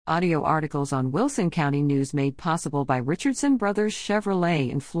Audio articles on Wilson County News made possible by Richardson Brothers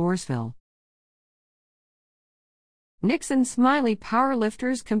Chevrolet in Floresville. Nixon Smiley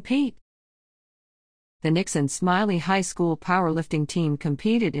powerlifters compete. The Nixon Smiley High School powerlifting team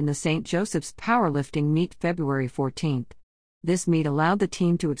competed in the St. Joseph's Powerlifting Meet February 14. This meet allowed the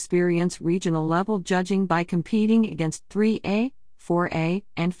team to experience regional-level judging by competing against 3A, 4A,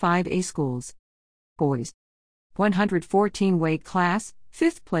 and 5A schools. Boys. 114 weight class,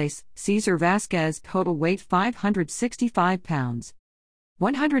 5th place, Cesar Vasquez, total weight 565 pounds.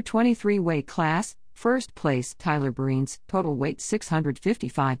 123 weight class, 1st place, Tyler Breen's, total weight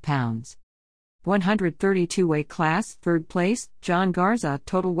 655 pounds. 132 weight class, 3rd place, John Garza,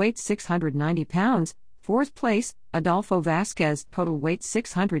 total weight 690 pounds. 4th place, Adolfo Vasquez, total weight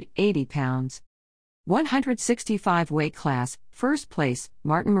 680 pounds. 165 weight class, 1st place,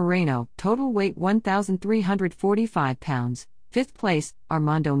 Martin Moreno, total weight 1,345 pounds. 5th place,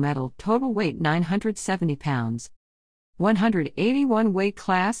 Armando Medal, total weight 970 pounds. 181 weight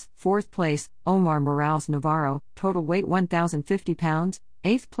class, 4th place, Omar Morales Navarro, total weight 1,050 pounds.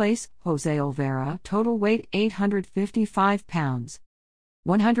 8th place, Jose Olvera, total weight 855 pounds.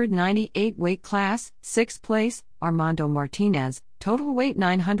 198 weight class, 6th place, Armando Martinez, total weight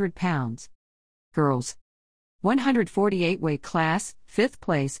 900 pounds. Girls. 148 weight class, 5th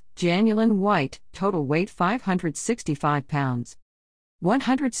place, Janulin White, total weight 565 pounds.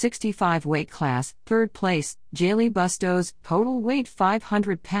 165 weight class, 3rd place, Jaylee Bustos, total weight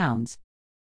 500 pounds.